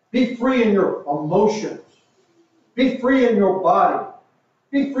 Be free in your emotions. Be free in your body.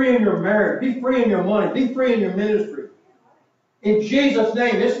 Be free in your marriage. Be free in your money. Be free in your ministry. In Jesus'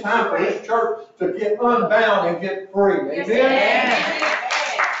 name, it's time for this church to get unbound and get free. Amen?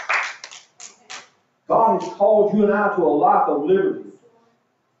 God has called you and I to a life of liberty.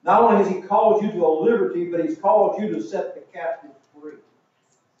 Not only has He called you to a liberty, but He's called you to set the captive free.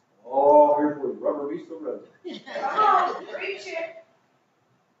 Oh, here's where the rubber meets the road. Come on, preach it.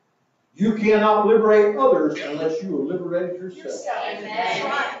 You cannot liberate others unless you are liberated yourself. That's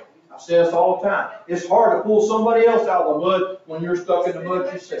right. I say this all the time. It's hard to pull somebody else out of the mud when you're stuck in the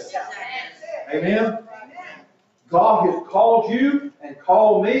mud yourself. Amen? God has called you and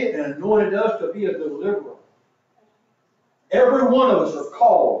called me and anointed us to be a deliverer. Every one of us are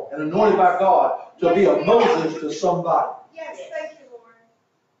called and anointed by God to be a Moses to somebody. Yes, thank you, Lord.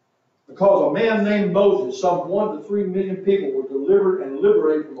 Because a man named Moses, some 1 to 3 million people were delivered and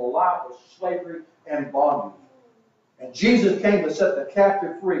liberated from a life of slavery and bondage. And Jesus came to set the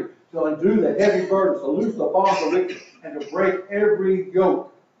captive free, to undo the heavy burdens, to loose the bonds of wickedness, and to break every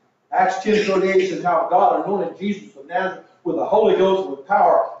yoke. Acts 10:38 says how God anointed Jesus of Nazareth with the Holy Ghost and with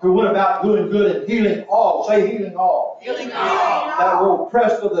power, who went about doing good and healing all. Say healing all. Healing all. That were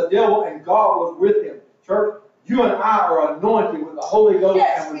oppressed of the devil, and God was with him. Church, you and I are anointed with the Holy Ghost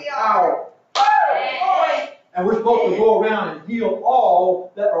and with power. And we're supposed to go around and heal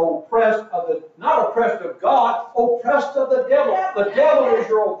all that are oppressed of the, not oppressed of God, oppressed of the devil. The devil is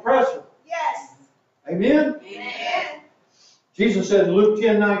your oppressor. Yes. Amen? Amen. Jesus said in Luke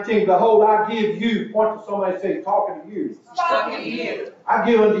 10:19, Behold, I give you, point to somebody and say, talking to you. Talking to you. I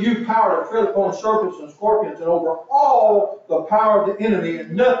give unto you power to tread upon serpents and scorpions and over all the power of the enemy,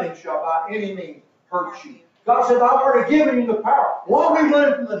 and nothing shall by any means hurt you. God says, I've already given you the power. Why are we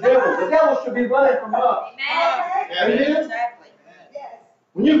running from the devil? The devil should be running from us. Amen? Exactly. Yes.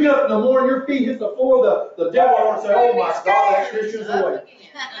 When you get up in the morning, your feet hit the floor, the devil ought to say, oh my God, that Christian's away.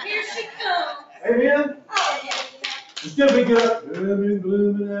 Here she comes. Amen? Oh, yes. Instead we get up,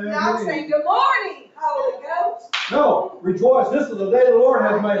 gloom, Now I'm saying good morning, Holy Ghost. No, rejoice. This is the day the Lord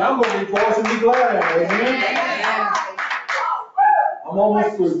has made. I'm going to rejoice and be glad in it. Amen? I'm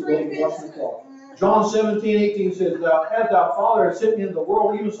almost through. Watch the clock. John 17:18 says, As thy Father has sent me into the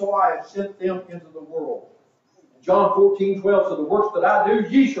world, even so I have sent them into the world. John 14:12 says, The works that I do,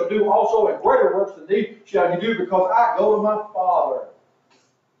 ye shall do also, and greater works than these shall you do, because I go to my Father.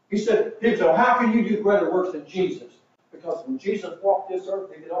 He said, how can you do greater works than Jesus? Because when Jesus walked this earth,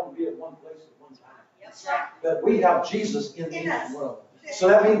 he could only be at one place at one time. That's right. But we have Jesus in each world. So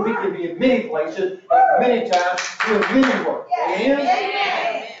that means we can be in many places, at many times, doing many work. Amen?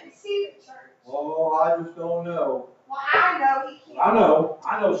 Amen. Receive it, church. Oh, I just don't know. Well, I know he can.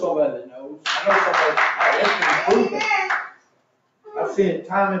 I know somebody that knows. I know somebody that's been proven. Amen. I've seen it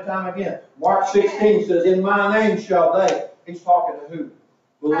time and time again. Mark 16 says, In my name shall they, he's talking to who?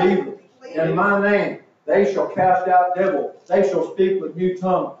 Believers. In my name they shall cast out devils. They shall speak with new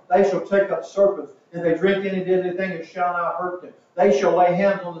tongues. They shall take up serpents. If they drink any deadly thing, it shall not hurt them. They shall lay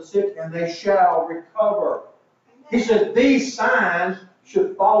hands on the sick, and they shall recover. He said these signs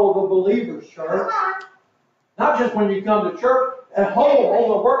should follow the believers, church. Not just when you come to church, at home, on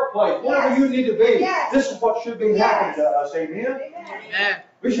the workplace, wherever you need to be. Yes. This is what should be happening to us. Amen? Amen.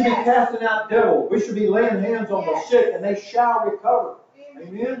 We should be casting out devils. We should be laying hands on the sick, and they shall recover.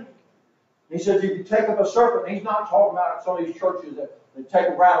 Amen? He says if you take up a serpent, he's not talking about some of these churches that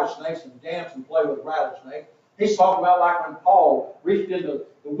take rattlesnakes and dance and play with rattlesnakes. He's talking about like when Paul reached into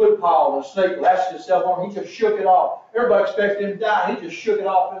the wood pile and the snake lashed itself on, he just shook it off. Everybody expected him to die. He just shook it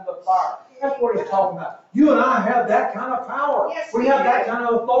off into the fire. That's what he's talking about. You and I have that kind of power. Yes, we have that kind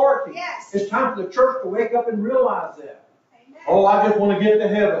of authority. Yes. It's time for the church to wake up and realize that. Amen. Oh, I just want to get to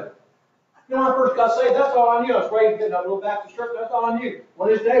heaven. You know, when I first got saved, that's all I knew. I was raised in a little Baptist church. That's all I knew. One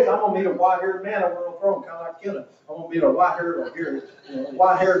of these days, I'm going to meet a white-haired man over on the throne, kind of like Kenneth. I'm going to meet a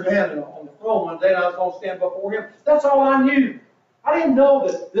white-haired man on the throne one day, and I was going to stand before him. That's all I knew. I didn't know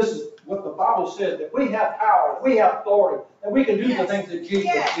that this is what the Bible said, that we have power, that we have authority, that we can do the things that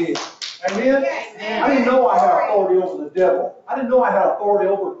Jesus did. Amen? Yes. I didn't know I had authority over the devil. I didn't know I had authority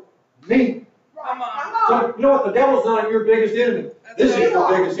over Me. Come on. Come on. So, you know what? The devil's not your biggest enemy. This is your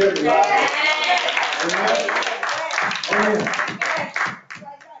biggest enemy. Right? Amen. Amen.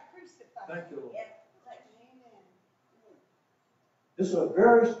 Thank you, Lord. This is a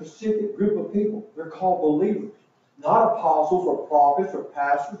very specific group of people. They're called believers. Not apostles or prophets or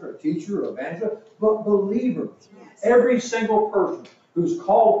pastors or teachers or evangelists, but believers. Yes. Every single person who's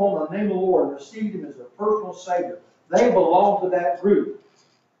called upon the name of the Lord and received Him as their personal Savior, they belong to that group.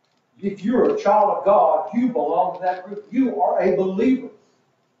 If you're a child of God, you belong to that group. You are a believer.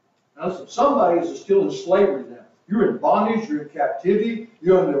 Now listen, somebody is still in slavery now. You're in bondage, you're in captivity,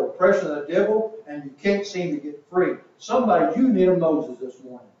 you're under the oppression of the devil, and you can't seem to get free. Somebody, you need a Moses this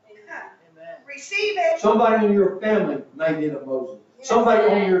morning. Amen. Receive it. Somebody in your family may need a Moses. Yes. Somebody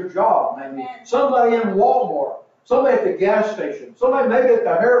on your job may need. Amen. Somebody in Walmart. Somebody at the gas station. Somebody maybe at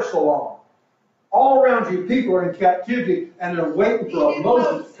the hair salon. All around you, people are in captivity and they're waiting for a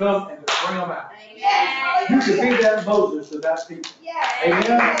Moses to come and to bring them out. Yes. You can be that Moses to that people. Yes. Amen.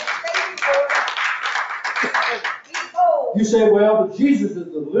 Yes. Thank you, Lord. Behold. You say, well, but Jesus is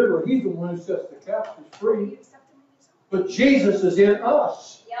the deliverer. He's the one who sets the captives free. But Jesus is in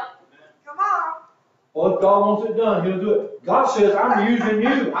us. Yep. Come on. Well, if God wants it done, He'll do it. God says, I'm using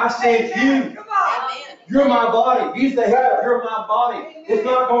you. I sent you. Come on. You're my body. He's the head. You're my body. It's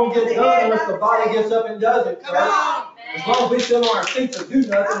not going to get done unless the body gets up and does it. Come Right? on. As long as we sit on our seats and do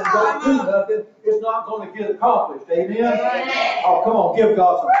nothing and don't do nothing, it's not going to get accomplished. Amen? Amen. Oh, come on. Give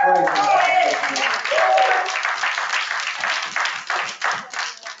God some praise.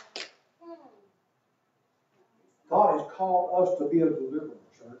 God has called us to be a deliverer,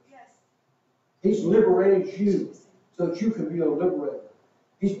 church. Yes. He's liberated you so that you can be a liberator.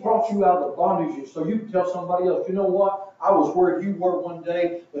 He's brought you out of the bondages so you can tell somebody else, you know what? I was where you were one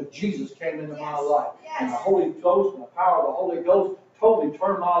day, but Jesus came into my life. And the Holy Ghost and the power of the Holy Ghost totally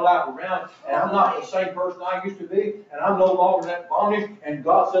turned my life around. And I'm not the same person I used to be. And I'm no longer in that bondage. And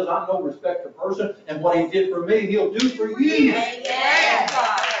God says I'm no respecter person. And what He did for me, He'll do for you. Amen.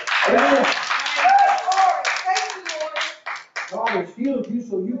 Amen. Thank you, Lord. God has healed you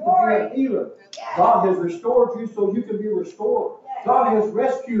so you can be a healer. God has restored you so you can be restored. God has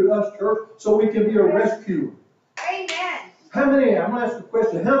rescued us, church, so we can be a rescuer. Amen. How many, I'm going to ask the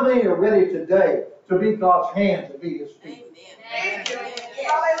question, how many are ready today to be God's hand, to be His feet? Thank you.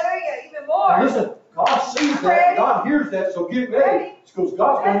 Hallelujah. Even more. Now listen, God sees that, God hears that, so get ready. Because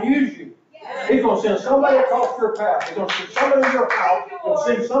God's going to use you. Yes. He's going to send somebody across your path. He's going to send somebody in your house. He's going to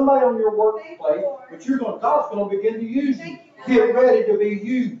send somebody on your workplace. But God's going to begin to use you. Get ready to be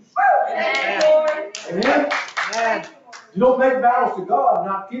used. Thank you, Lord. Amen? Amen. You don't make battles to God,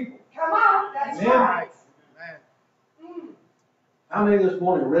 not people. Come on. That's Amen. right. Amen. How many this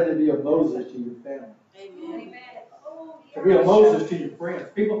morning are ready to be a Moses to your family? Amen. Oh, To be a Moses to your friends?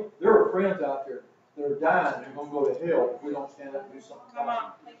 People, there are friends out there that are dying and are going to go to hell if we don't stand up and do something. Come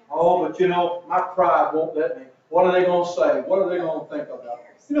on. Oh, but you know, my pride won't let me. What are they going to say? What are they going to think about?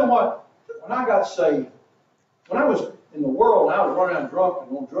 You know what? When I got saved, when I was in the world and I was running around drunk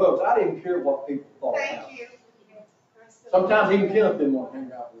and on drugs, I didn't care what people thought about Thank me. you. Sometimes even Kenneth didn't want to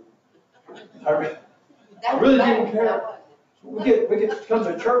hang out with me. I really didn't care. We get come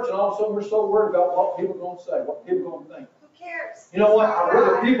to church and all of a sudden we're so worried about what people are going to say, what people are going to think. Who cares? You know what? I'd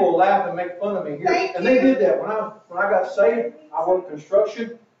rather people laugh and make fun of me here. Thank And they you. did that. When I got saved, I worked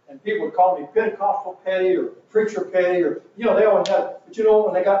construction, and people would call me Pentecostal petty or preacher petty, or, you know, they always had, but you know,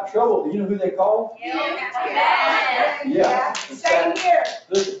 when they got in trouble, do you know who they called? Yeah. Same here.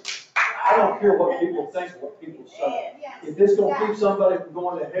 Listen, I don't care what people think, what people say. Yes. If it's going to keep somebody from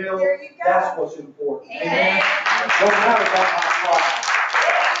going to hell, There you go. that's what's important. Yes. Amen? Don't matter about my pride.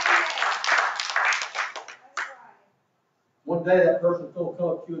 One day that person's going to come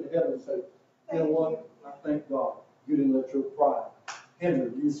up to you in heaven and say, you know what? I thank God you didn't let your pride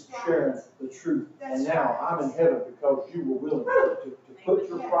hinder you sharing the truth. And now I'm in heaven because you were willing to put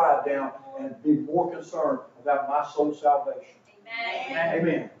your pride down and be more concerned about my soul's salvation. Amen.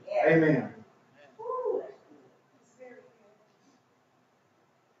 Amen. Amen.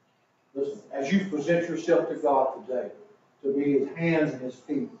 Listen, as you present yourself to God today, to be His hands and His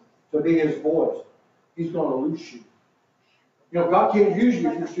feet, to be His voice, He's going to loose you. You know, God can't use you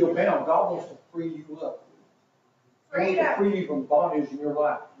if you're still bound. God wants to free you up. He wants to free you from bondage in your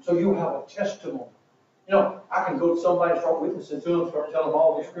life, so you have a testimony. You know, I can go to somebody and start witnessing to them, start telling them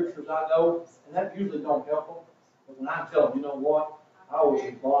all the scriptures I know, and that usually don't help them. But when I tell them, you know what? I was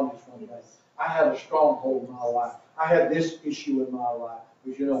in bondage one day. I had a stronghold in my life. I had this issue in my life.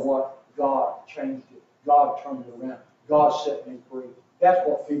 But you know what? God changed it. God turned it around. God set me free. That's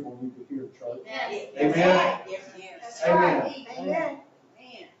what people need to hear, church. Yes. Amen? That's Amen. right. Amen.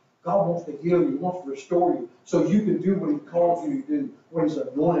 God wants to heal you. He wants to restore you so you can do what He called you to do, what He's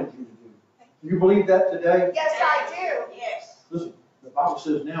anointed you to do. Do you believe that today? Yes, I do. Yes. Listen, the Bible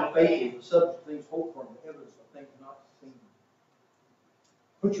says now faith is the substance of things hoped for and the evidence of things not seen.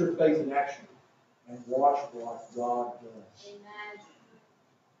 Put your faith in action and watch what God does.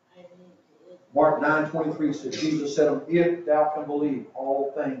 Mark 9:23 says, Jesus said, if thou can believe,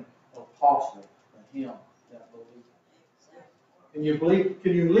 all things are possible to him that believeth.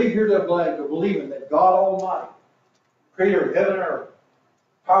 Can you leave here today believing that God Almighty, creator of heaven and earth,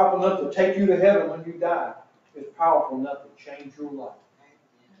 powerful enough to take you to heaven when you die, is powerful enough to change your life,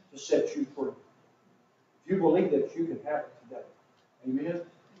 to set you free. If you believe that, you can have it today. Amen?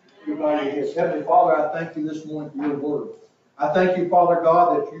 You bow your heads. Heavenly Father, I thank you this morning for your word. I thank you, Father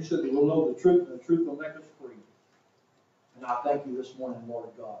God, that you said that we'll know the truth and the truth will make us free. And I thank you this morning, Lord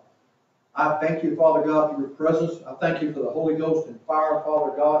God. I thank you, Father God, for your presence. I thank you for the Holy Ghost and fire,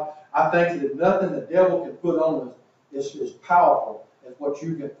 Father God. I thank you that nothing the devil can put on us is as powerful as what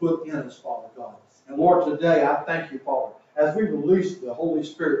you can put in us, Father God. And Lord, today I thank you, Father, as we release the Holy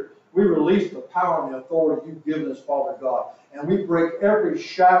Spirit, we release the power and the authority you've given us, Father God. And we break every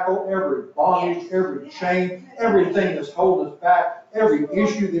shackle, every bondage, every chain, everything that's holding us back, every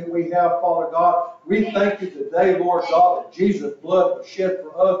issue that we have, Father God. We thank you today, Lord God, that Jesus' blood was shed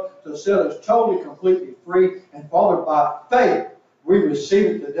for us to set us totally, completely free. And Father, by faith, we receive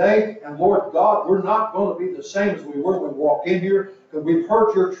it today. And Lord God, we're not going to be the same as we were when we walked in here, because we've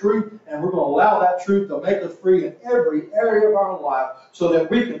heard your truth, and we're going to allow that truth to make us free in every area of our life so that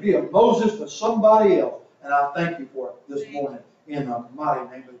we can be a Moses to somebody else. And I thank you for it this morning in the mighty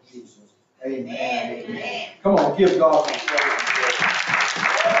name of Jesus. Amen. Amen. Come on, give God some praise.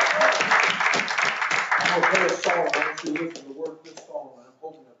 I'm going to play a song. I want you to listen to the words of this song, and I'm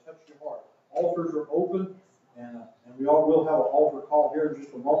hoping it'll touch your heart. Altars are open, and we all will have an altar call here in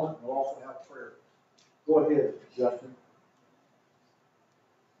just a moment. We'll also have prayer. Go ahead, Justin.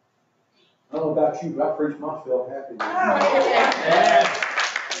 I don't know about you, but I preach myself happy.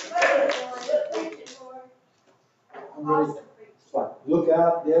 I'm ready. It's like, look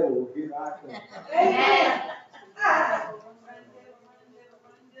out, devil, here I come.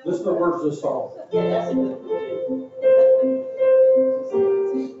 Listen to the words of the song.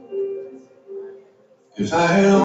 If I had